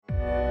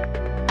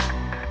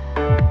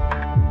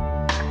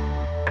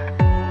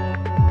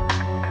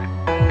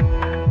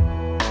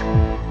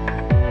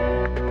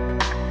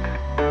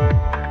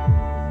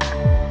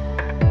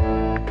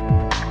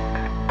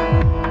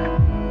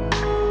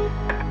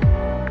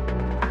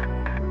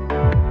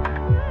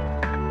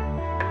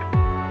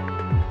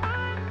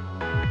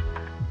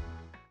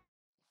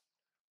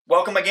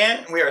welcome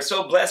again. We are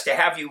so blessed to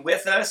have you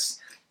with us.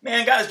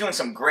 Man, God is doing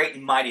some great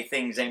and mighty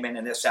things, amen,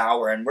 in this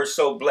hour. And we're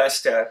so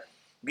blessed to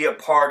be a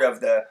part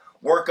of the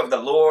work of the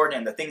Lord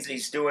and the things that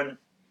He's doing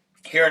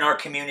here in our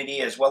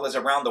community as well as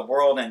around the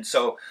world. And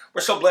so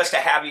we're so blessed to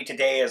have you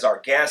today as our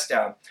guest.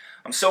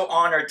 I'm so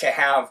honored to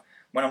have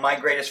one of my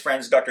greatest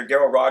friends, Dr.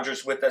 Daryl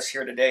Rogers, with us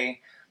here today.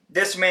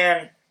 This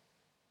man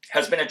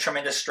has been a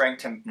tremendous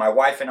strength to my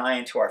wife and I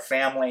and to our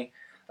family.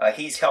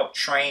 He's helped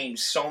train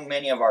so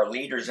many of our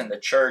leaders in the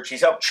church.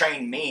 He's helped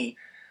train me.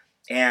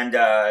 And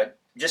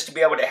just to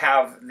be able to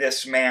have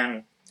this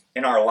man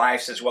in our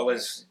lives as well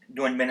as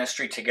doing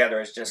ministry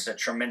together is just a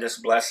tremendous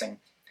blessing.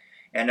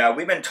 And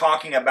we've been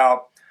talking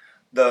about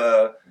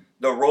the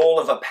role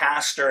of a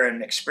pastor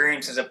and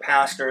experiences of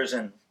pastors.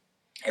 And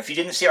if you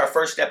didn't see our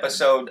first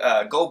episode,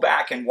 go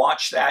back and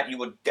watch that. You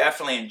would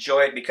definitely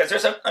enjoy it because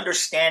there's an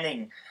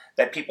understanding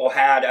that people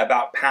had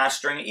about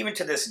pastoring, even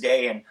to this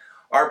day. And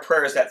our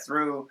prayer is that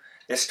through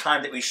this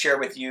time that we share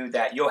with you,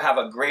 that you'll have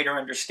a greater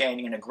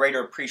understanding and a greater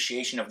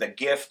appreciation of the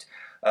gift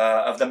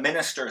of the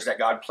ministers that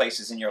God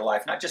places in your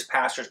life. Not just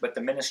pastors, but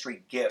the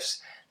ministry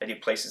gifts that He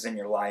places in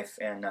your life.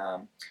 And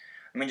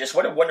just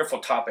what a wonderful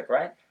topic,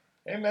 right?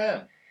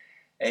 Amen.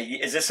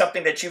 Is this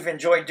something that you've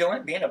enjoyed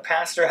doing, being a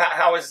pastor?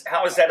 How has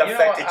that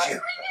affected you?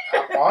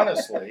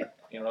 Honestly,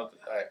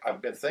 I've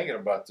been thinking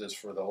about this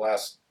for the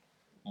last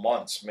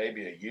months,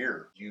 maybe a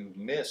year. You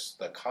miss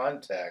the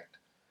contact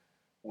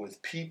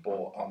with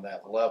people on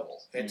that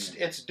level.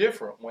 It's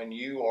different when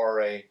you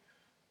are a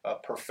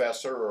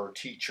professor or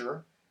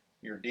teacher.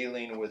 You're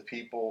dealing with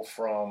people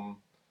from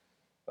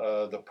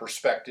the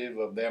perspective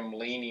of them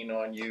leaning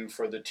on you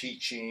for the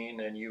teaching,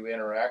 and you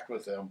interact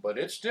with them. But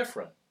it's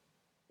different.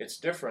 It's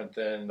different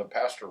than the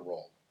pastor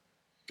role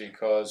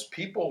because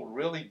people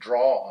really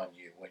draw on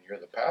you when you're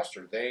the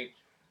pastor.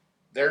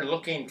 They're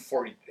looking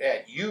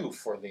at you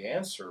for the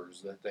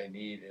answers that they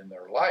need in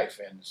their life.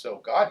 And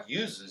so God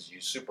uses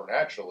you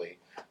supernaturally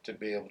to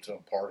be able to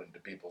impart into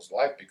people's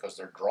life because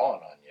they're drawn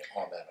on you,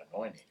 on that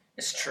anointing.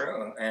 It's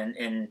true. And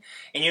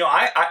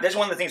I that's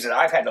one of the things that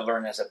I've had to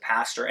learn as a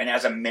pastor and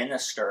as a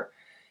minister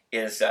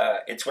is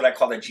it's what I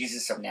call the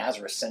Jesus of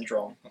Nazareth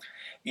syndrome.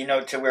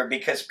 To where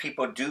because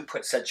people do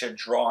put such a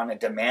draw and a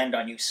demand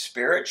on you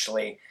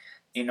spiritually,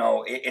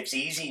 it's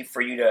easy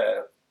for you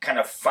to kind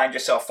of find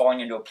yourself falling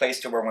into a place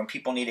to where when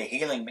people need a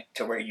healing,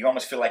 to where you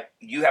almost feel like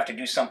you have to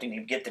do something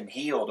to get them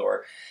healed,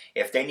 or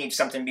if they need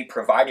something to be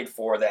provided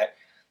for, that,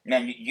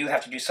 man, you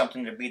have to do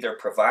something to be their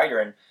provider.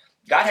 And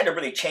God had to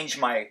really change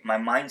my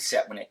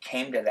mindset when it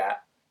came to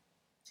that.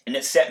 And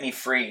it set me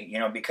free,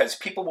 because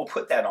people will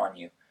put that on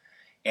you.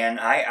 And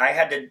I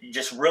had to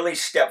just really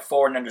step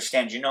forward and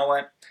understand, you know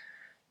what?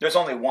 There's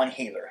only one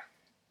healer.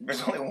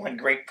 There's only one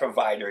great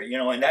provider,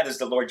 and that is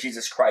the Lord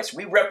Jesus Christ.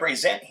 We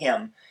represent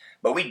Him,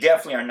 but we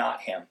definitely are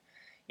not Him,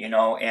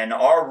 and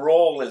our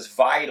role is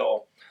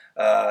vital,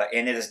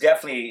 and it is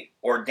definitely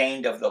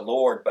ordained of the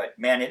Lord. But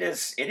man, it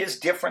is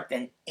different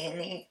than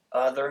any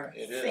other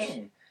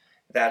thing.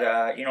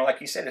 That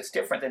like you said, it's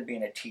different than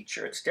being a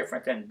teacher. It's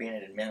different than being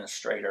an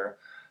administrator.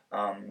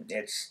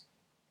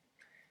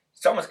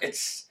 Sometimes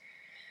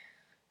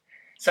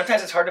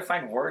it's hard to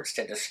find words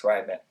to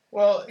describe it.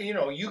 Well,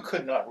 you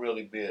could not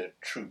really be a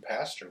true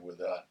pastor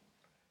without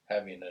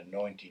having an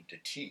anointing to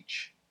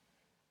teach.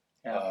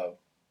 Yeah.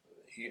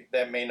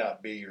 That may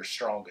not be your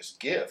strongest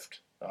gift.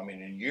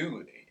 In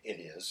you it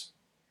is.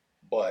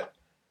 But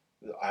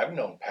I've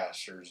known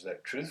pastors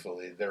that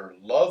truthfully their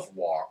love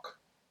walk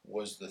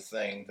was the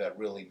thing that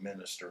really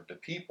ministered to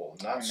people,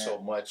 not Amen. So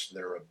much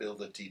their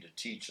ability to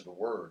teach the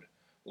word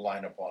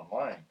line upon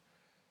line.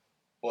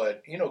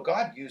 But,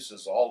 God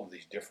uses all of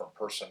these different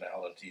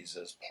personalities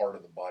as part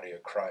of the body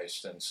of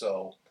Christ. And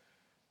so,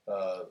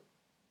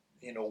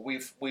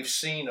 we've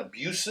seen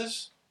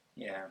abuses.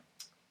 Yeah.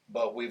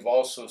 But we've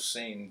also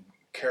seen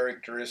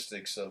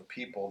characteristics of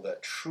people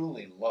that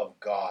truly love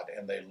God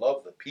and they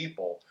love the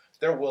people.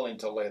 They're willing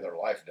to lay their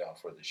life down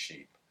for the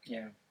sheep.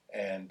 Yeah.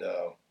 And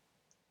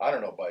I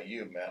don't know about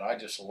you, man. I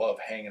just love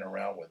hanging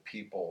around with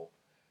people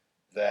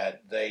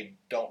that they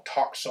don't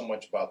talk so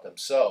much about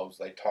themselves.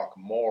 They talk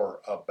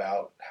more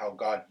about how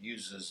God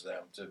uses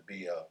them to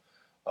be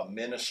a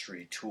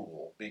ministry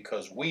tool,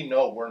 because we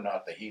know we're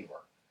not the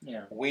healer.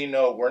 Yeah. We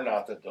know we're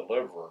not the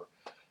deliverer.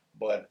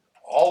 But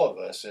all of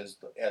us,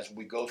 as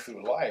we go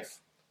through life,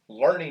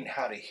 learning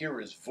how to hear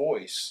His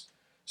voice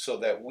so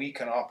that we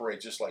can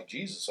operate just like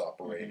Jesus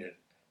operated,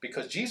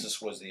 because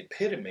Jesus was the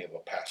epitome of a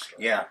pastor.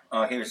 Yeah,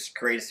 he was the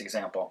greatest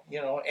example.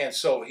 And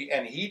so he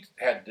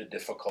had the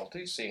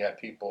difficulties. He had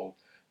people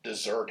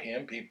desert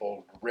him,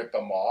 people rip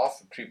him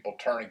off, people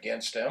turn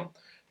against him.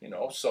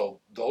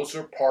 So those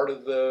are part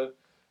of the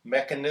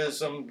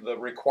mechanism, the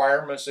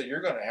requirements that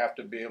you're going to have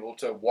to be able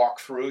to walk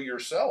through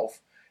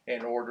yourself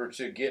in order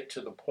to get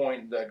to the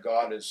point that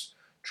God is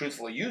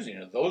truthfully using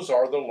it. Those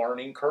are the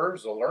learning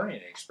curves, the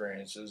learning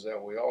experiences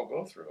that we all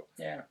go through.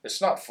 Yeah. It's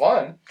not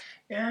fun.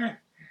 Yeah.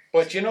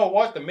 But you know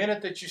what? The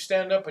minute that you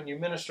stand up and you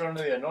minister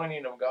under the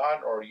anointing of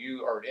God, or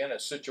you are in a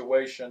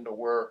situation to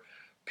where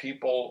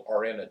people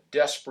are in a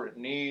desperate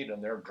need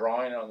and they're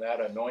drawing on that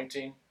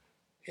anointing,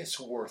 it's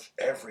worth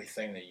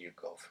everything that you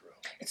go through.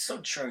 It's so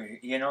true.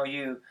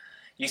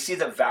 You see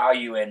the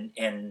value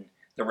in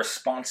the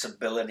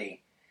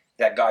responsibility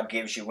that God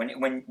gives you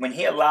when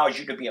He allows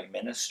you to be a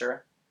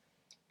minister,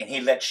 and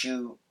He lets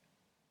you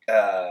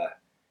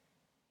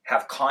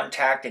have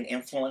contact and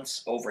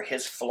influence over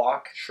His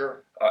flock.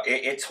 Sure.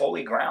 It's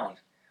holy ground.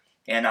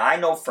 And I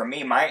know for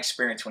me, my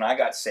experience when I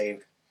got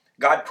saved,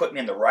 God put me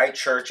in the right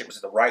church. It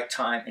was the right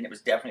time, and it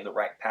was definitely the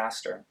right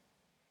pastor.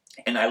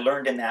 And I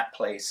learned in that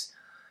place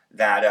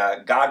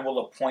that God will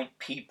appoint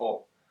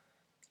people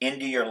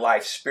into your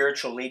life,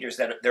 spiritual leaders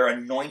that they're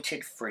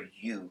anointed for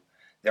you.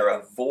 They're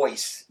a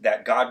voice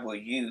that God will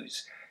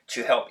use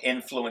to help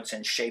influence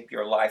and shape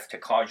your life to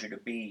cause you to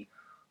be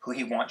who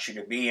He wants you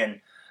to be. And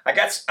I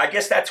guess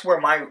that's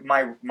where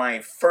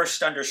my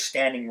first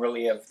understanding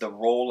really of the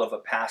role of a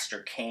pastor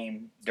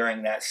came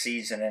during that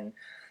season.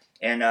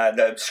 And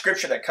the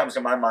scripture that comes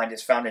to my mind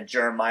is found in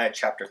Jeremiah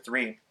chapter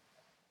 3,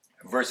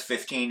 verse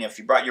 15. If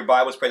you brought your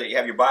Bibles, pray that you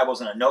have your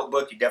Bibles in a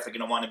notebook. You're definitely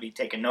going to want to be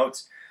taking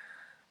notes.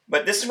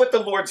 But this is what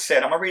the Lord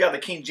said. I'm going to read out the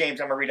King James.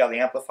 I'm going to read out the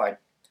Amplified.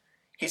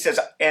 He says,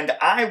 "And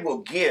I will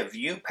give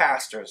you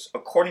pastors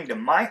according to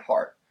my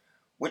heart,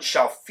 which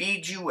shall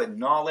feed you with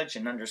knowledge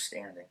and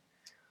understanding."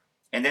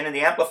 And then in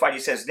the Amplified, he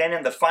says, "Then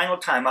in the final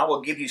time, I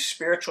will give you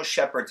spiritual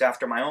shepherds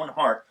after my own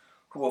heart,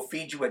 who will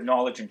feed you with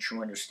knowledge and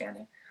true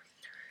understanding."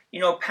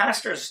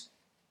 Pastors,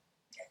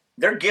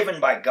 they're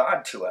given by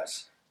God to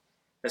us.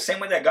 The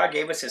same way that God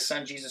gave us His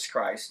Son, Jesus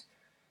Christ,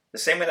 the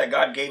same way that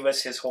God gave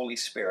us His Holy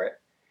Spirit,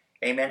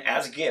 amen,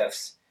 as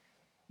gifts,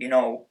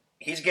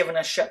 He's given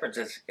us shepherds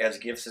as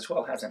gifts as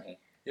well, hasn't He?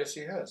 Yes,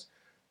 He has.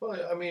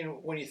 Well, I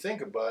mean, when you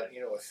think about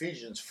it,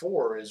 Ephesians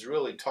 4 is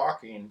really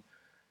talking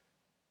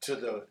to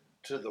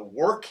the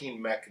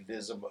working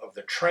mechanism of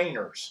the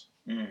trainers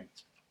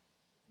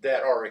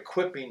that are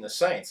equipping the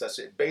saints. That's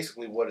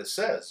basically what it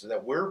says,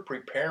 that we're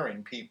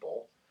preparing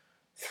people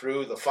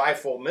through the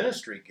fivefold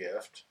ministry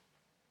gift,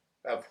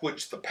 of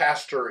which the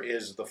pastor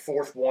is the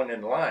fourth one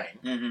in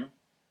line,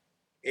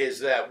 is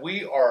that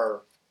we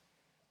are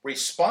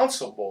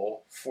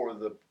responsible for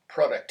the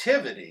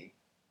productivity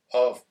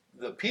of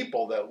the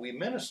people that we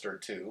minister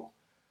to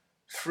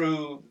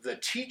through the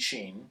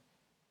teaching,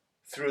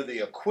 through the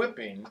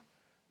equipping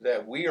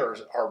that we are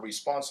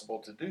responsible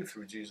to do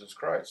through Jesus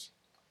Christ.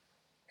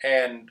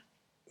 And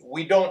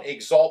we don't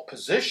exalt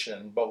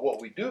position, but what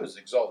we do is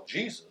exalt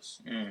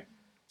Jesus.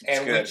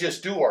 And we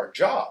just do our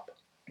job.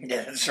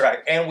 Yeah, that's right.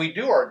 And we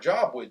do our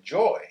job with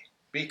joy,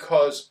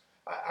 because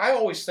I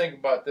always think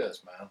about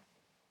this, man.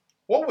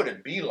 What would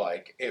it be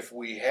like if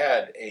we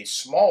had a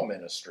small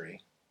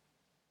ministry,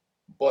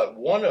 but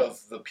one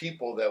of the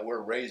people that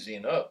we're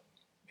raising up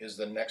is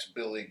the next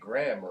Billy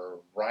Graham or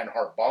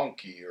Reinhard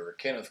Bonnke or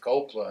Kenneth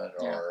Copeland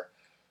or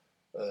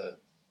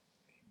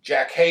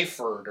Jack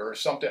Hayford or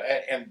something,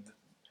 and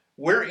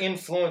we're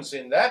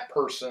influencing that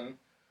person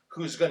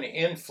who's going to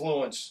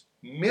influence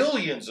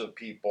millions of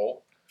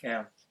people.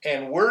 Yeah.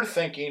 And we're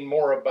thinking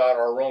more about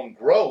our own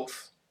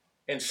growth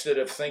instead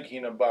of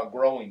thinking about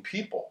growing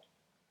people.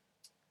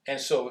 And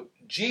so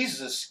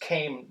Jesus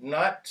came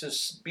not to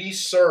be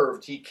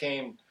served, He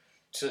came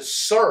to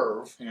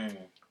serve,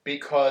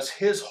 because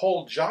His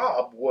whole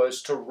job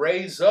was to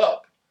raise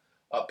up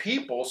a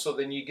people. So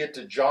then you get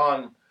to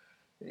John,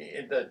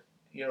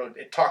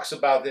 it talks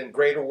about then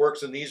greater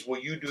works than these will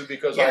you do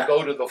because I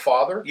go to the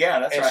Father. Yeah,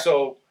 that's right. And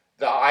so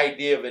the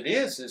idea of it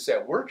is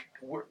that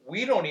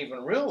we don't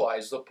even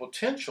realize the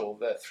potential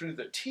that through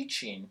the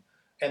teaching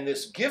and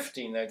this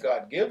gifting that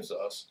God gives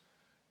us,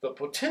 the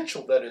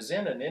potential that is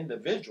in an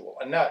individual.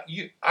 And now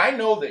I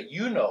know that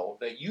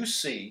you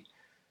see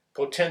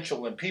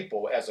potential in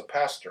people as a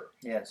pastor.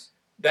 Yes.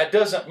 That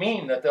doesn't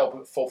mean that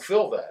they'll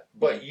fulfill that,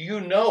 but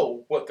you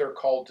know what they're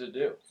called to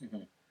do.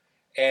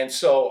 And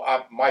so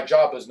my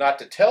job is not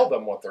to tell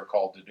them what they're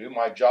called to do.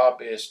 My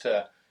job is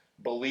to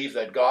believe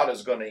that God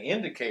is going to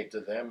indicate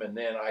to them, and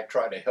then I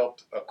try to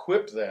help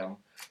equip them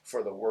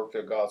for the work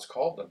that God's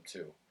called them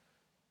to.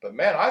 But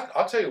man,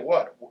 I'll tell you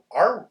what,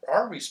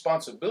 our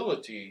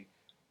responsibility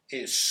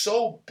is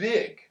so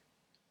big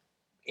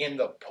in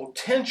the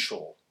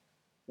potential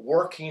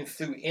working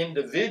through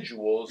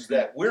individuals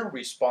that we're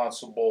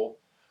responsible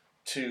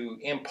to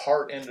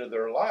impart into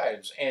their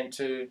lives, and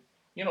to,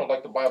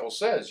 like the Bible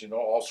says,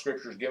 all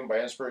scripture is given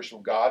by inspiration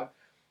of God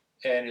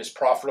and is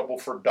profitable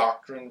for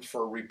doctrine,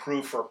 for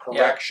reproof, for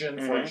correction,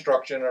 for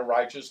instruction in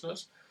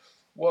righteousness.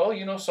 Well,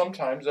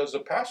 sometimes as a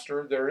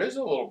pastor, there is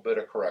a little bit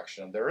of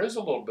correction. There is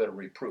a little bit of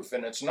reproof.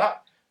 And it's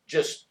not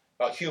just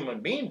a human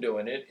being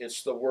doing it.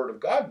 It's the Word of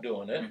God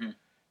doing it.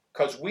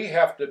 Because we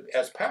have to,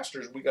 as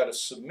pastors, we got to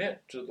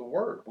submit to the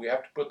Word. We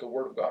have to put the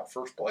Word of God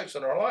first place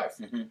in our life.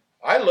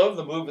 I love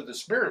the move of the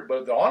Spirit,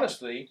 but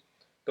honestly,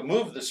 the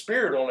move of the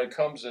Spirit only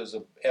comes as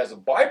a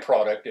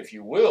byproduct, if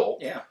you will,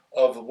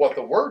 of what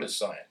the Word is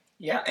saying.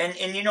 Yeah, and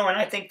and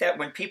I think that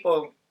when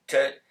people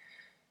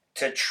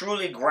to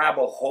truly grab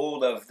a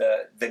hold of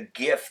the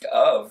gift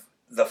of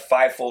the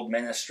fivefold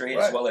ministry,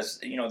 as Right. well as,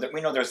 that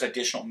we know there's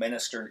additional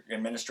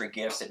ministry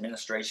gifts,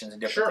 administrations, and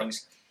different Sure.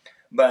 things.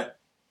 But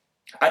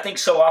I think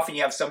so often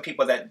you have some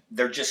people that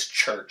they're just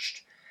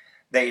churched.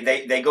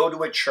 They go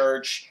to a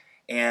church,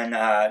 and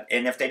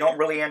if they don't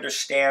really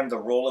understand the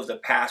role of the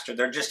pastor,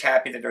 they're just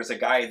happy that there's a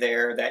guy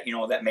there that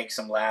that makes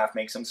them laugh,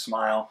 makes them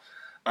smile.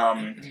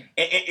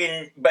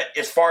 But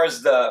as far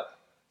as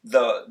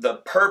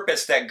the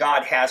purpose that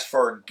God has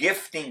for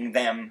gifting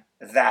them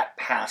that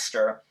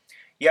pastor,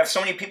 you have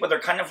so many people. They're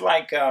kind of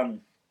like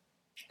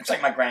it's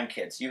like my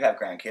grandkids. You have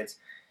grandkids.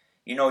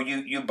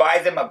 You buy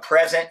them a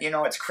present.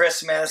 It's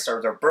Christmas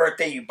or their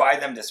birthday. You buy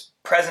them this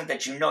present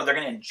that they're going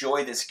to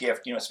enjoy this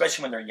gift.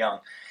 Especially when they're young.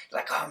 You're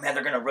like, oh man,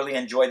 they're going to really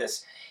enjoy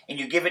this. And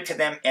you give it to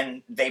them,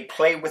 and they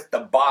play with the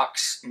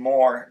box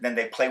more than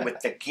they play with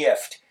the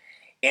gift.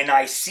 And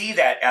I see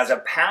that as a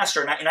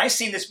pastor, and I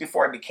seen this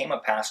before I became a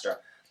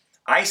pastor.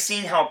 I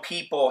seen how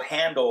people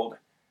handled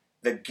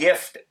the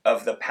gift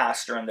of the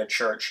pastor in the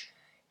church,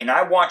 and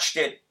I watched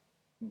it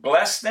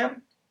bless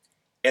them,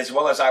 as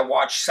well as I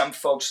watched some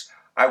folks.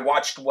 I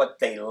watched what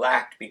they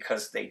lacked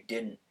because they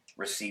didn't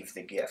receive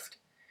the gift.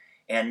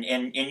 And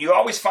you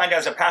always find,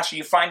 as a pastor,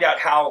 you find out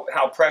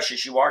how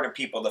precious you are to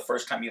people the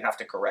first time you have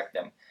to correct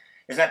them.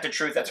 Isn't that the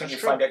truth? That's when you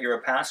find out you're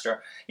a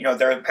pastor.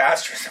 They're a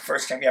pastor the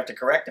first time you have to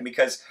correct them,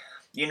 because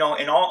in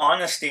all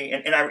honesty,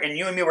 and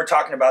you and me were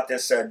talking about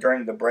this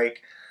during the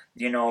break,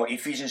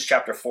 Ephesians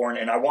chapter 4,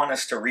 and I want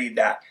us to read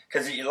that,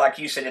 because like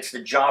you said, it's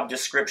the job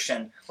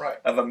description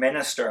of a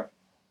minister.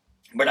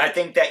 But I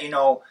think that,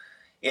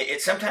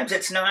 sometimes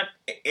it's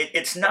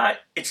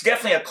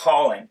definitely a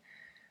calling,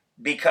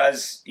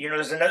 because,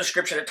 there's another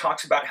scripture that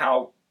talks about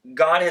how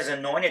God has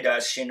anointed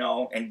us,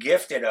 and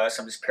gifted us,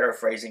 I'm just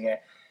paraphrasing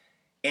it,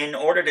 in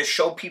order to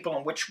show people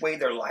in which way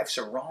their lives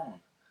are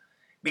wrong.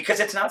 Because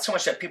it's not so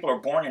much that people are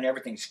born and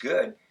everything's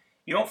good.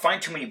 You don't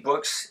find too many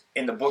books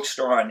in the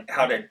bookstore on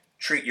how to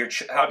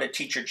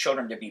teach your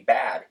children to be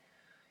bad.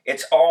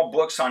 It's all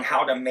books on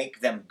how to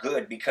make them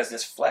good, because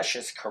this flesh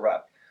is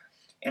corrupt.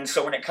 And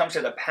so when it comes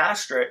to the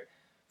pastorate,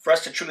 for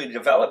us to truly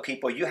develop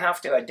people, you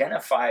have to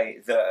identify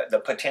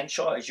the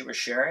potential, as you were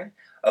sharing,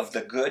 of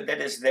the good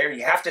that is there.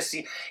 You have to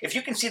see, if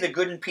you can see the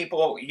good in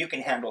people, you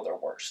can handle their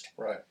worst.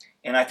 Right.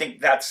 And I think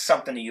that's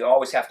something that you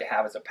always have to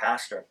have as a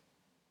pastor.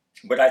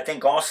 But I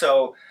think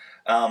also,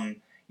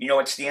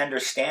 it's the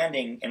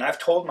understanding, and I've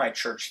told my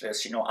church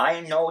this,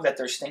 I know that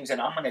there's things that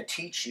I'm going to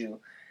teach you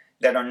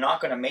that are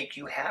not going to make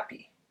you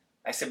happy.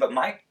 I said, but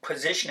my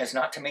position is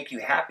not to make you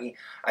happy.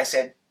 I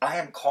said, I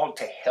am called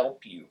to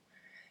help you.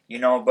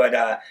 But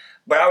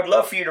I would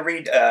love for you to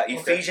read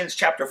Ephesians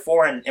chapter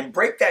 4 and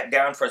break that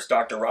down for us,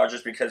 Dr.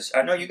 Rogers, because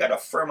I know you got a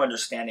firm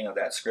understanding of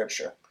that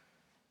scripture.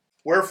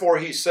 Wherefore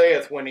he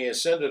saith, when he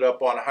ascended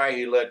up on high,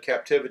 he led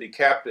captivity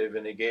captive,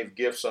 and he gave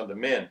gifts unto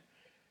men.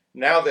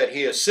 Now that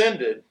he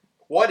ascended,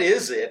 what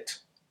is it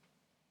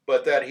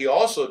but that he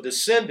also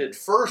descended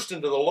first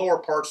into the lower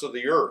parts of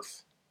the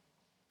earth?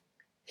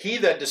 He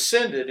that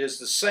descended is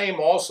the same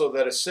also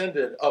that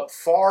ascended up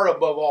far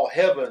above all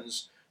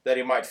heavens, that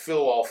he might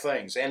fill all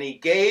things. And he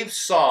gave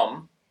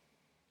some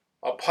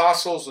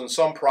apostles, and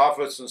some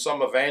prophets, and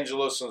some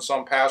evangelists, and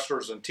some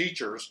pastors and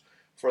teachers,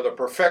 for the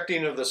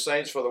perfecting of the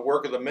saints, for the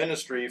work of the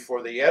ministry,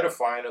 for the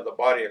edifying of the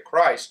body of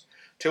Christ,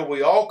 till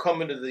we all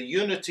come into the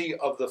unity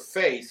of the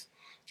faith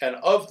and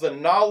of the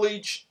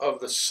knowledge of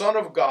the Son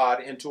of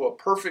God, into a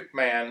perfect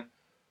man,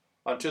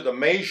 unto the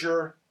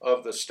measure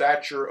of the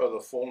stature of the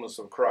fullness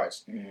of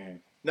Christ. Mm-hmm.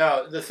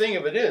 Now, the thing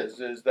of it is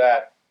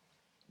that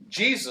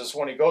Jesus,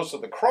 when he goes to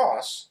the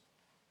cross,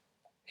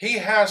 he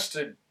has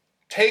to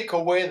take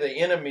away the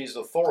enemy's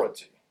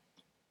authority,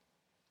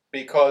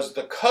 because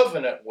the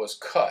covenant was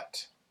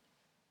cut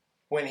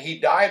when he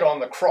died on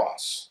the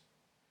cross.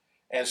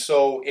 And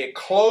so it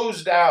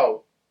closed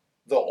out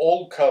the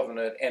old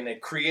covenant, and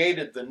it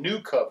created the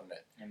new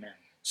covenant. Amen.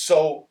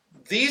 So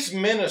these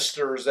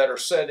ministers that are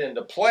set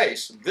into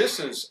place, this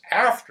is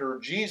after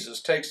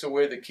Jesus takes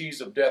away the keys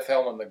of death,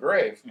 hell, and the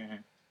grave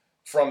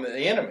from the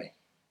enemy.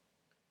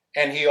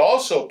 And he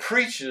also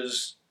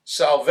preaches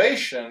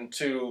salvation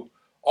to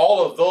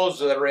all of those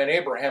that are in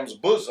Abraham's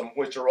bosom,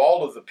 which are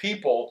all of the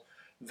people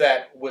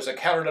that was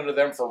accounted unto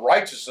them for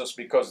righteousness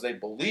because they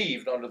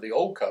believed under the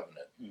old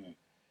covenant. Mm-hmm.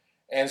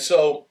 And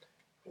so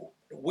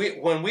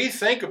when we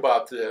think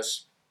about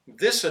this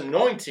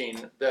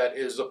anointing that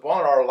is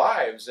upon our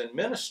lives in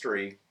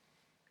ministry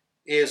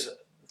is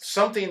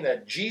something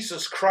that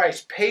Jesus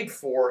Christ paid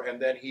for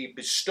and that he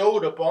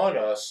bestowed upon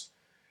us,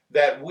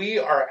 that we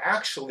are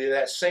actually,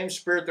 that same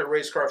spirit that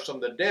raised Christ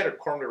from the dead,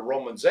 according to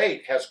Romans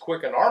 8, has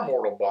quickened our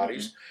mortal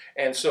bodies.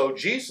 Mm-hmm. And so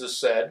Jesus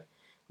said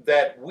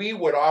that we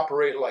would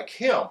operate like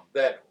him,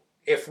 that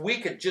if we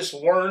could just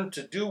learn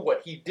to do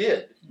what he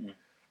did,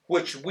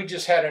 which we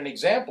just had an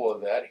example of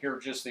that here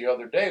just the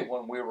other day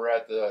when we were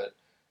at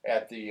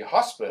the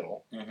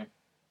hospital,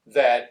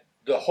 that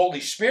the Holy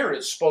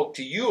Spirit spoke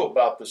to you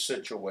about the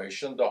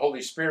situation. The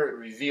Holy Spirit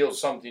revealed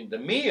something to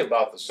me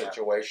about the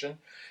situation,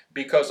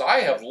 because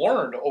I have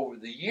learned over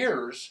the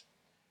years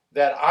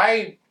that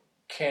I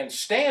can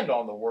stand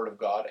on the Word of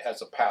God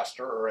as a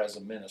pastor or as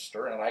a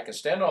minister, and I can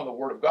stand on the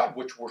Word of God,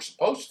 which we're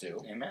supposed to.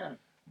 Amen.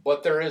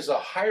 But there is a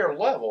higher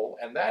level,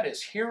 and that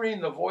is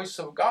hearing the voice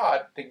of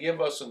God to give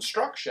us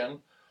instruction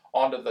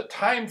onto the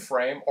time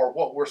frame or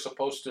what we're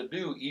supposed to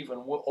do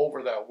even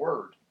over that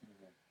word.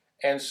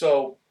 And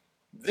so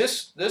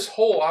this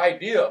whole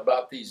idea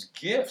about these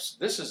gifts,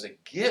 this is a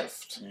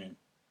gift.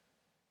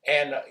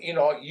 And,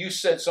 you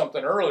said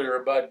something earlier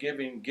about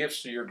giving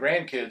gifts to your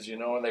grandkids,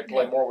 and they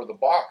play more with the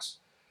box.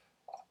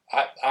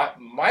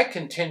 My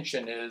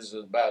contention is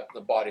about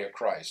the body of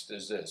Christ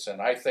is this,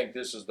 and I think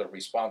this is the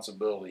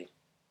responsibility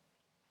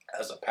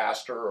as a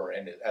pastor or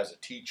as a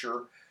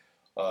teacher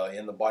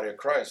in the body of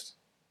Christ.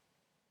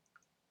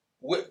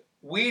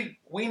 We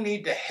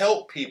need to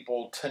help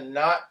people to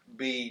not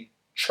be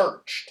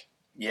churched.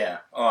 Yeah.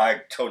 Oh,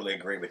 I totally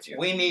agree with you.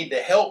 We need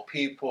to help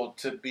people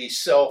to be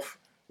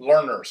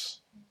self-learners,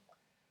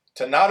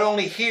 to not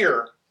only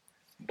hear,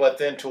 but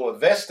then to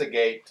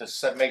investigate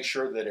to make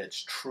sure that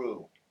it's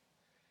true.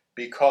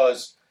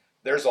 Because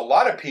there's a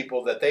lot of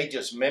people that they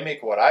just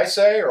mimic what I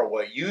say or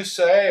what you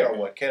say or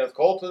what Kenneth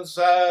Copeland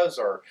says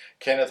or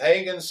Kenneth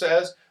Hagin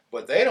says,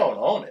 but they don't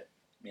own it.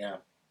 Yeah.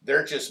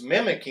 They're just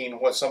mimicking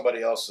what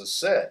somebody else has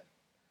said.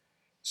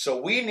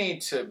 So we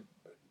need to,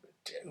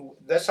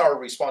 that's our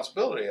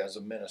responsibility as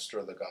a minister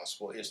of the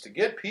gospel, is to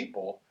get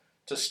people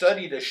to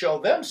study to show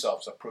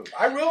themselves approved.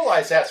 I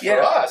realize that's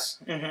for us,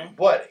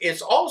 but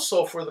it's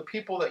also for the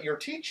people that you're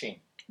teaching.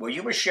 Well,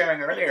 you were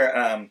sharing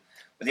earlier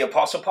with the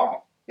Apostle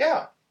Paul.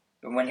 Yeah.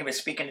 When he was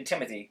speaking to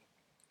Timothy.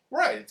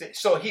 Right.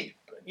 So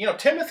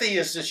Timothy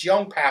is this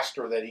young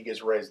pastor that he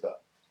gets raised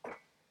up.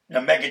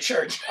 A mega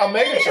church. A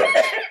mega church.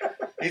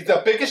 He's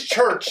the biggest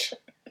church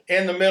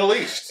in the Middle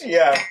East.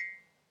 Yeah.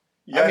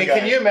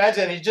 Can you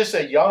imagine? He's just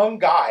a young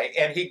guy,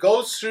 and he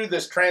goes through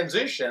this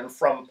transition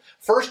from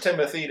 1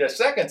 Timothy to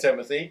 2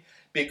 Timothy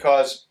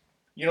because,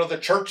 the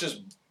church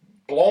is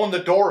blowing the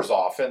doors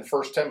off in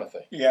 1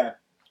 Timothy. Yeah.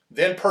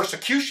 Then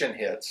persecution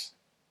hits.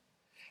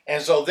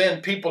 And so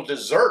then people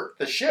desert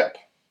the ship.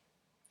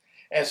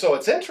 And so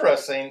it's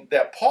interesting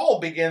that Paul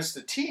begins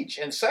to teach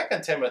in 2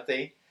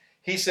 Timothy.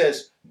 He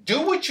says,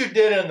 do what you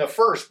did in the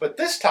first, but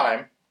this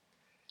time,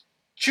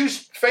 choose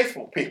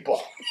faithful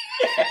people.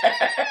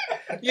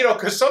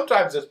 Because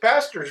sometimes as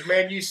pastors,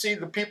 man, you see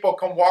the people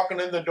come walking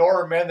in the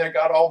door, and man, they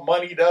got all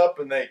moneyed up,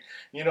 and they,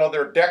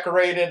 they're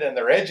decorated, and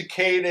they're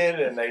educated,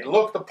 and they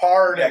look the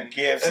part. Yeah, and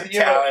gifts and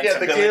talents, talents,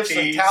 the gifts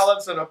and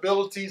talents and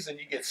abilities, and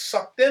you get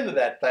sucked into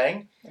that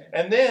thing.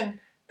 And then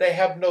they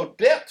have no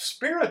depth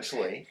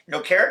spiritually.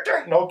 No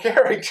character? No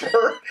character.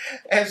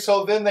 And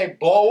so then they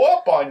blow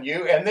up on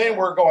you, and then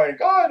we're going,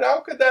 God,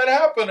 how could that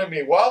happen to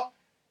me? Well,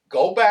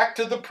 go back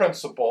to the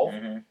principle.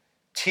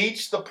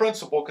 Teach the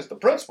principle, because the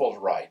principle's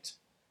right.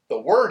 The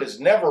word is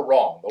never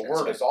wrong. The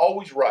word is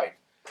always right.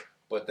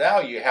 But now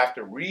you have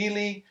to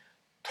really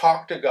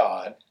talk to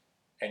God,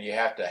 and you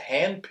have to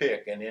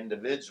handpick an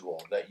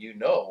individual that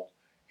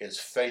is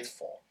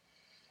faithful.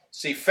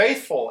 See,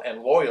 faithful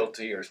and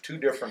loyalty are two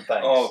different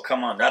things. Oh,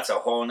 come on. That's a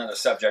whole nother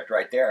subject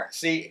right there.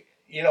 See,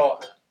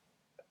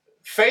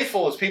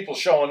 faithful is people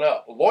showing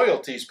up.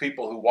 Loyalty is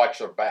people who watch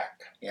their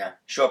back. Yeah.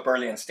 Show up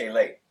early and stay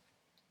late.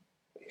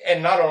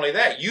 And not only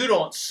that, you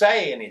don't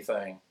say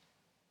anything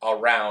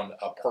around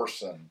a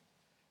person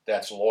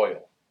that's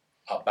loyal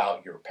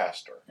about your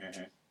pastor.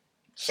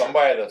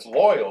 Somebody that's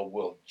loyal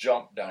will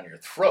jump down your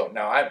throat.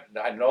 Now,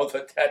 I know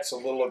that that's a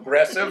little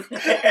aggressive,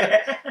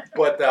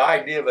 but the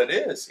idea of it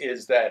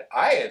is that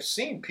I have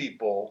seen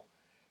people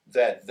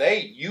that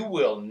you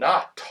will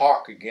not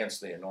talk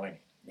against the anointing.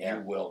 Yeah.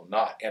 You will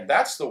not. And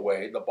that's the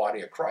way the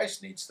body of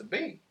Christ needs to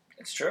be.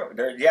 It's true.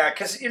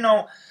 Because,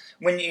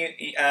 when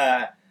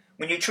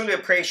you truly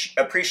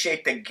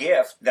appreciate the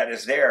gift that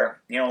is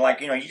there,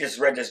 you just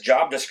read this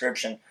job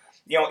description,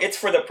 it's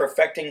for the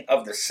perfecting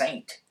of the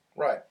saint.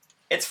 Right.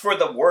 It's for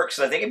the work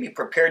so that they can be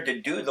prepared to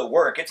do the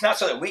work. It's not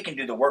so that we can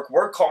do the work.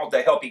 We're called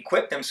to help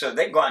equip them so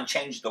they go out and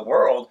change the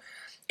world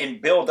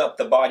and build up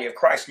the body of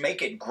Christ,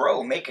 make it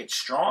grow, make it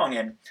strong.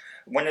 And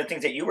one of the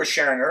things that you were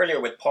sharing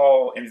earlier with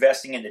Paul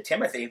investing into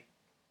Timothy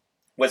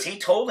was he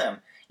told him,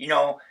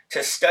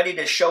 to study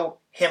to show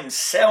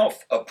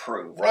himself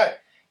approved. Right.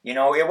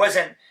 It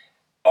wasn't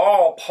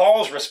all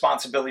Paul's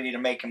responsibility to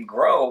make him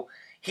grow.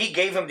 He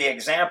gave him the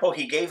example,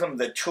 he gave him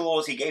the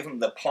tools, he gave him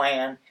the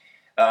plan,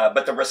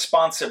 but the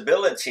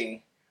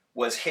responsibility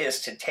was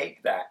his to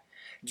take that.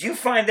 Do you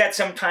find that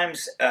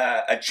sometimes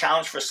a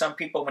challenge for some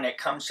people when it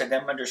comes to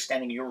them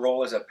understanding your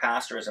role as a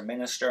pastor, as a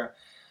minister,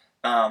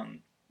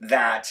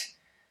 that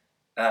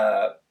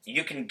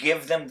you can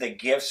give them the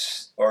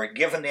gifts or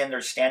give them the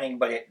understanding,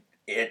 but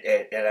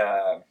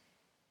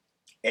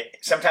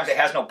sometimes it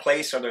has no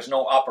place or there's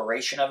no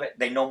operation of it?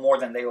 They know more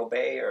than they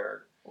obey,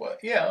 or... Well,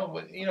 yeah,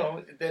 but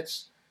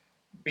that's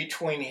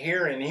between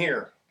here and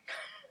here.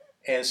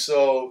 And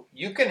so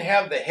you can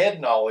have the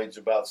head knowledge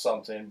about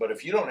something, but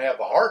if you don't have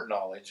the heart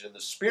knowledge and the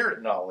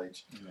spirit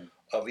knowledge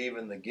of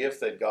even the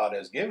gift that God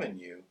has given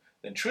you,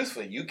 then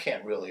truthfully, you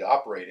can't really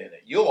operate in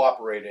it. You'll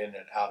operate in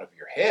it out of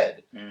your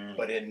head,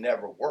 but it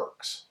never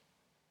works.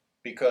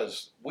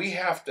 because we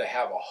have to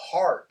have a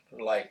heart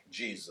like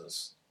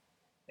Jesus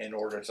in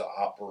order to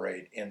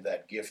operate in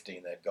that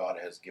gifting that God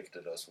has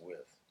gifted us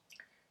with.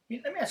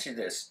 Let me ask you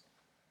this.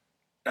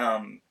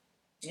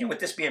 With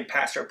this being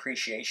Pastor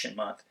Appreciation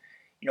Month,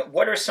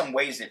 what are some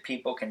ways that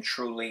people can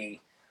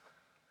truly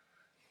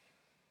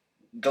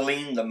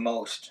glean the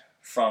most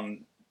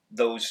from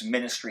those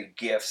ministry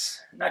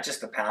gifts? Not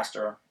just the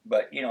pastor,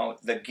 but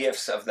the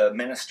gifts of the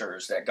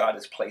ministers that God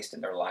has placed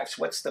in their lives.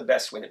 What's the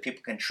best way that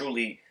people can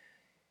truly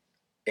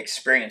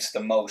experience the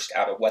most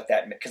out of what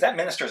because that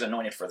minister is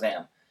anointed for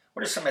them?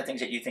 What are some of the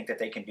things that you think that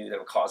they can do that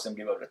will cause them to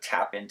be able to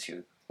tap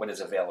into what is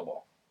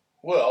available?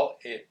 Well,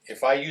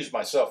 if I use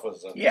myself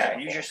as an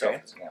example, use yourself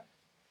as an example.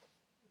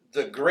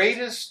 The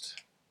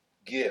greatest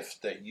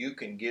gift that you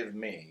can give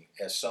me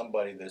as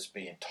somebody that's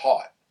being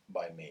taught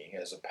by me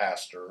as a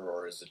pastor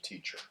or as a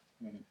teacher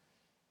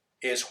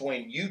is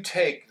when you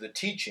take the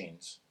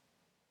teachings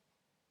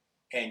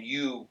and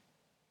you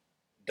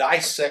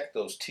dissect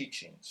those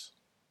teachings,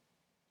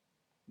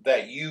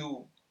 that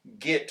you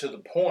get to the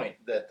point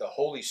that the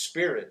Holy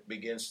Spirit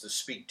begins to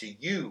speak to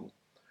you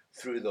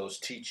through those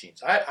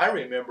teachings. I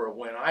remember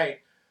when I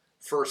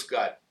first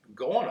got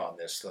going on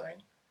this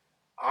thing,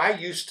 I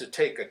used to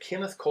take a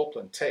Kenneth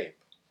Copeland tape,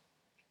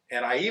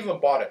 and I even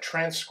bought a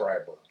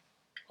transcriber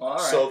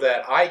so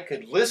that I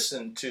could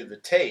listen to the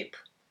tape,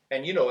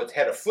 and it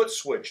had a foot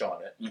switch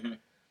on it. Mm-hmm.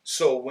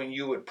 So when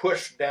you would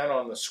push down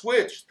on the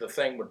switch, the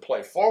thing would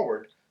play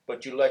forward,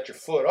 but you let your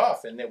foot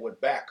off and it would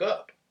back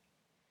up.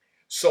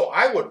 So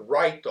I would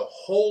write the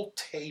whole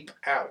tape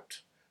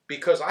out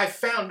because I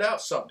found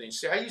out something.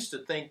 See, I used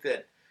to think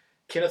that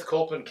Kenneth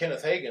Copeland,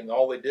 Kenneth Hagin,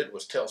 all they did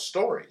was tell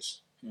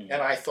stories. Mm-hmm.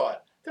 And I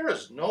thought, there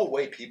is no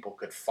way people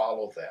could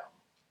follow them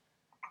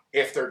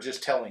if they're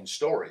just telling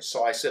stories.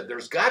 So I said,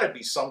 there's got to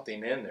be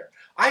something in there.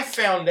 I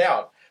found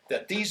out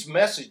that these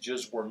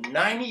messages were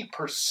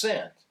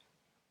 90%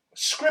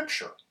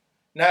 scripture.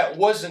 Now, it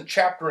wasn't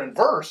chapter and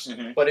verse,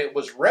 but it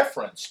was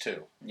referenced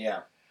to.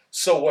 Yeah.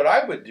 So what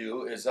I would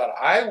do is that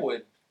I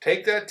would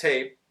take that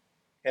tape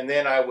and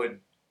then I would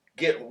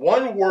get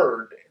one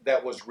word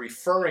that was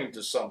referring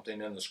to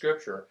something in the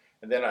scripture,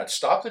 and then I'd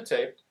stop the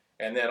tape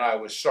and then I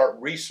would start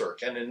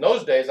research. And in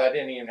those days, I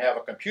didn't even have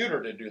a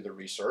computer to do the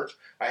research.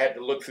 I had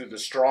to look through the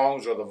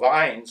Strongs or the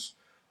Vines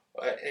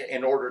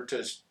in order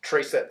to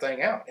trace that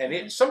thing out.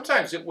 And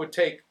sometimes it would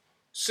take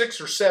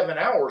 6 or 7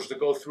 hours to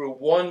go through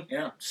one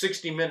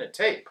 60-minute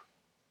tape.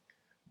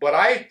 But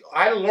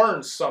I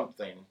learned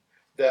something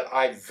that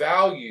I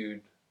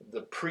valued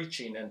the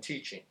preaching and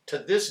teaching. To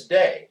this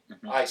day,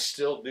 I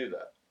still do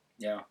that.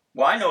 Yeah.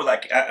 Well, I know,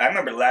 I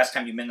remember the last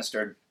time you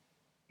ministered,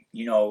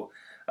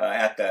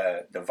 at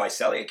the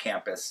Visalia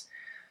campus.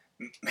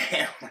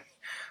 Man,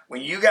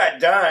 when you got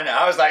done,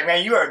 I was like,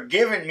 man, you are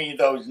giving me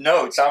those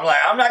notes. I'm like,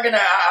 I'm not going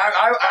to,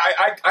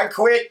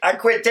 I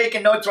quit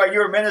taking notes while you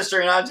were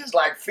ministering. I was just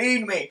like,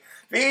 feed me.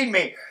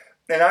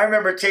 And I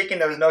remember taking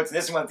those notes, and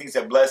this is one of the things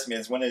that blessed me,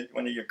 is one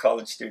of your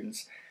college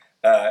students,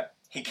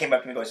 he came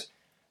up to me and goes,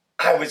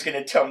 I was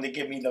going to tell him to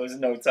give me those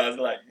notes. I was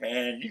like,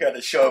 man, you got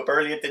to show up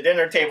early at the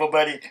dinner table,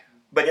 buddy.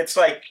 But it's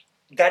like,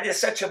 that is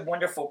such a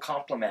wonderful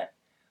compliment.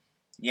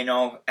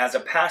 As a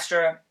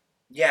pastor,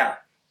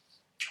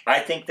 I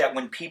think that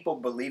when people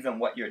believe in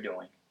what you're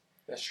doing,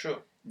 that's true.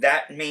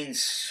 That means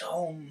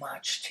so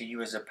much to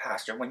you as a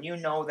pastor. When you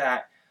know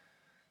that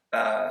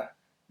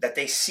that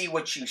they see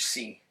what you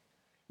see.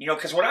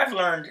 Because what I've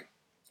learned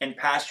in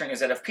pastoring is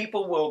that if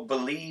people will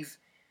believe,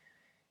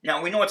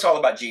 now we know it's all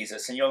about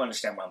Jesus, and you'll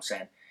understand what I'm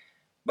saying,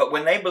 but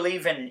when they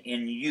believe in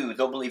you,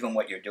 they'll believe in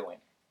what you're doing.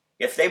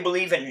 If they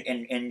believe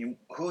in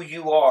who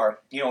you are,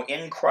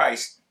 in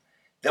Christ,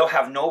 they'll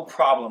have no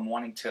problem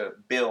wanting to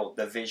build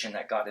the vision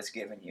that God has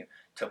given you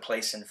to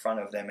place in front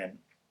of them. And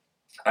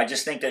I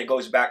just think that it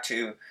goes back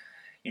to,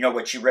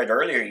 what you read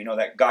earlier,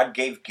 that God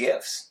gave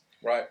gifts.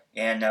 Right.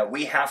 And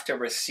we have to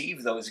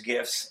receive those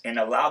gifts and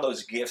allow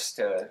those gifts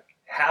to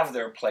have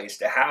their place,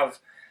 to have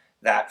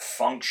that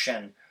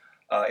function,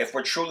 if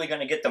we're truly going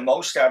to get the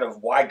most out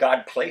of why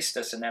God placed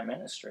us in that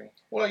ministry.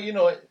 Well,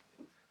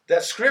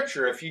 that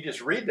scripture, if you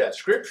just read that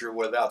scripture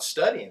without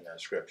studying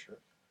that scripture,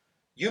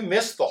 you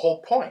miss the whole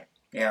point.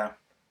 Yeah.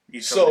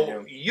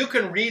 You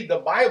can read the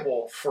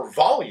Bible for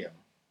volume,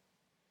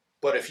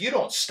 but if you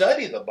don't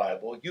study the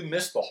Bible, you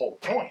miss the whole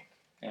point.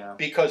 Yeah.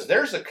 Because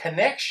there's a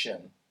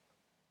connection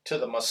to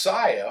the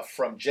Messiah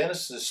from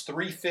Genesis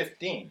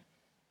 3:15.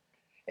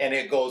 And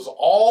it goes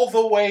all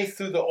the way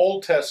through the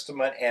Old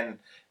Testament and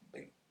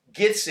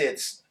gets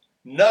its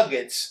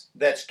nuggets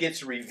that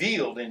gets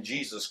revealed in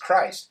Jesus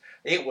Christ.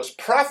 It was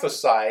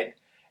prophesied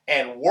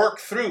and worked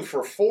through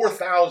for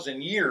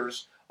 4,000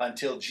 years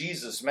until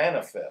Jesus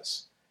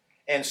manifests.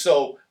 And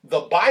so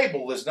the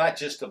Bible is not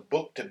just a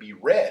book to be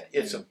read,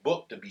 it's a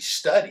book to be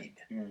studied.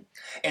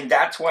 And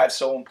that's why it's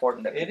so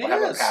important that people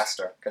have a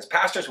pastor, because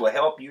pastors will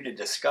help you to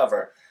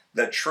discover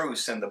the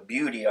truths and the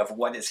beauty of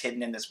what is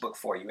hidden in this book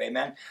for you.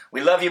 Amen.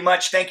 We love you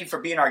much. Thank you for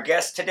being our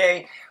guest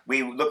today.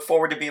 We look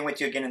forward to being with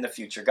you again in the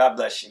future. God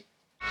bless you.